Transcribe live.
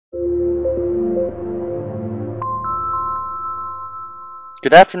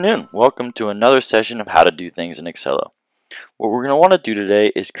Good afternoon. Welcome to another session of how to do things in Accelo. What we're going to want to do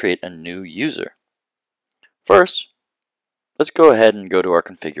today is create a new user. First, let's go ahead and go to our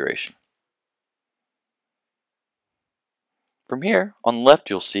configuration. From here, on the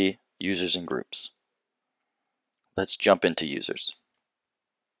left, you'll see users and groups. Let's jump into users.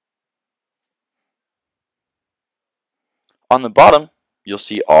 On the bottom, you'll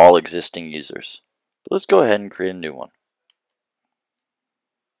see all existing users. But let's go ahead and create a new one.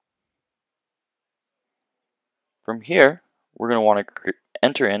 From here, we're going to want to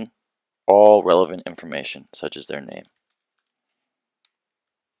enter in all relevant information, such as their name,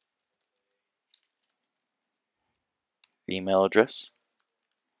 email address,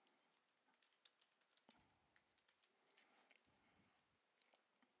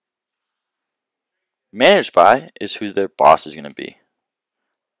 managed by is who their boss is going to be.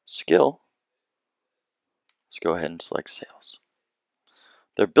 Skill, let's go ahead and select sales.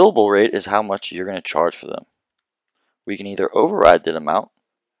 Their billable rate is how much you're going to charge for them. We can either override that amount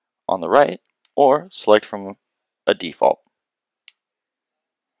on the right or select from a default.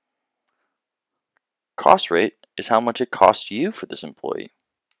 Cost rate is how much it costs you for this employee.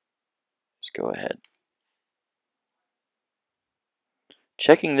 Just go ahead.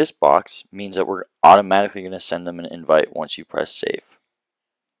 Checking this box means that we're automatically going to send them an invite once you press save.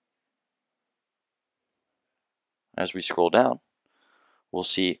 As we scroll down, we'll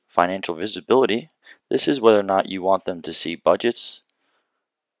see financial visibility. This is whether or not you want them to see budgets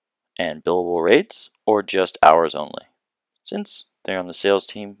and billable rates or just hours only. Since they're on the sales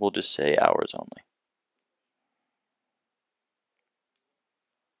team, we'll just say hours only.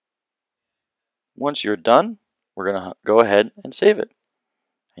 Once you're done, we're going to go ahead and save it.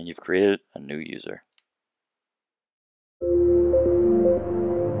 And you've created a new user.